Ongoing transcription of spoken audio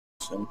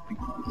episode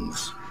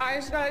begins. I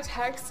just got a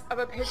text of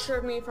a picture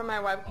of me from my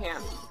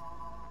webcam.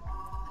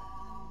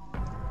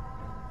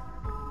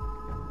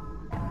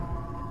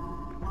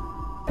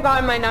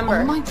 Got my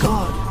number. Oh my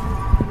god.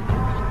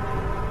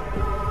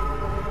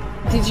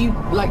 Did you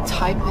like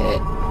type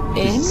it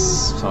in? This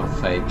is so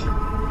fake.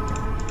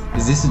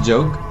 Is this a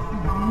joke?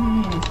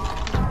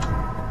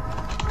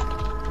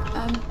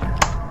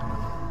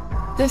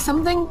 There's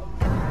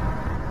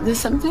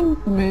something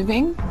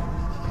moving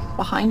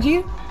behind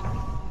you.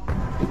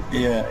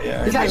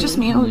 Yeah. Is that just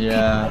me or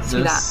Yeah, can you see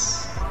that?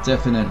 there's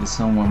definitely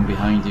someone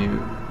behind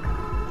you.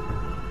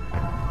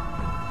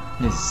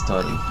 This is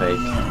totally fake.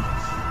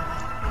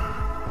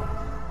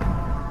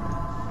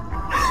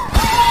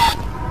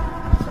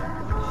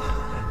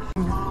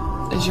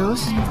 Is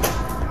yours?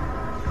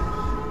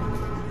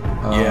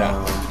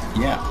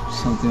 Yeah.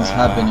 Something's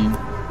happening.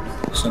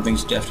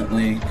 Something's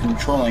definitely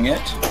controlling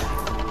it.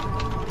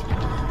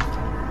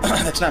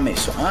 That's not me,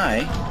 so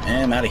I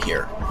am out of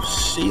here.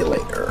 See you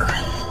later.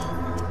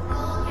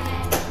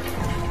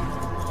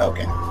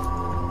 Okay.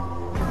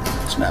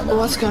 It's not letting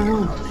What's going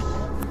on?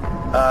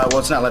 well,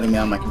 it's not letting me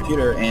on my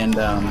computer, and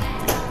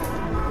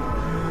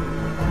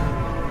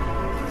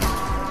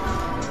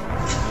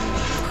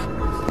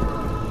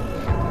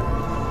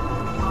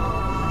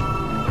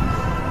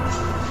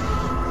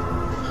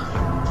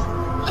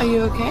Are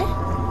you okay?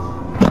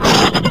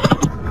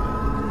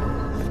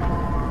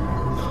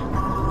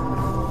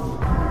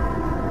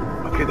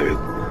 okay,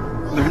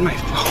 they're in my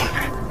phone.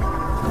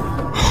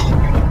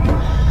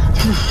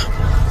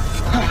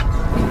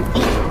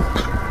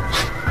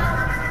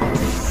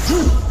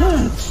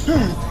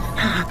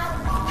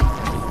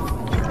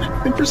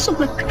 And for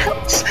someone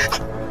else.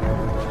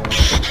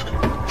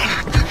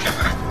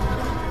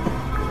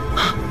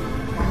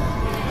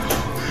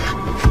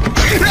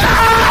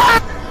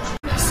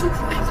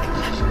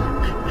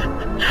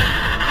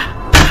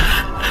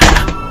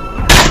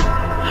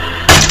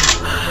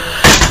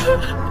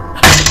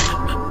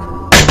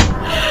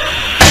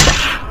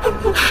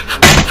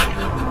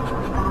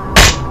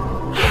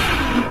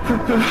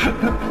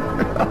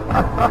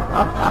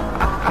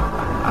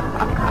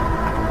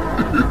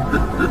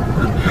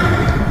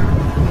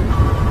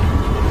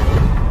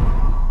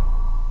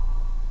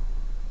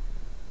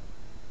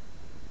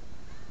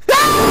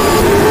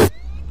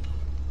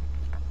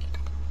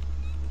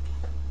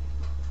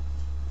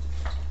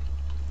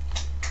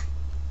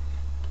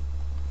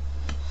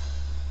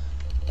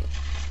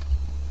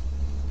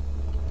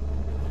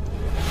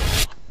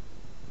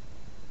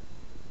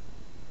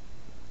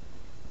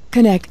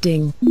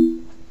 Connecting.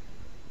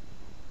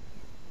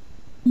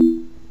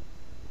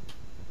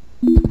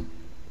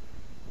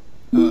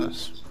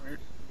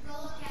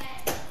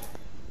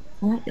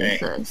 What Hey. is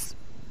this?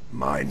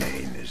 My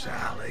name is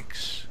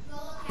Alex.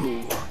 Who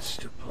wants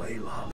to play lollipop?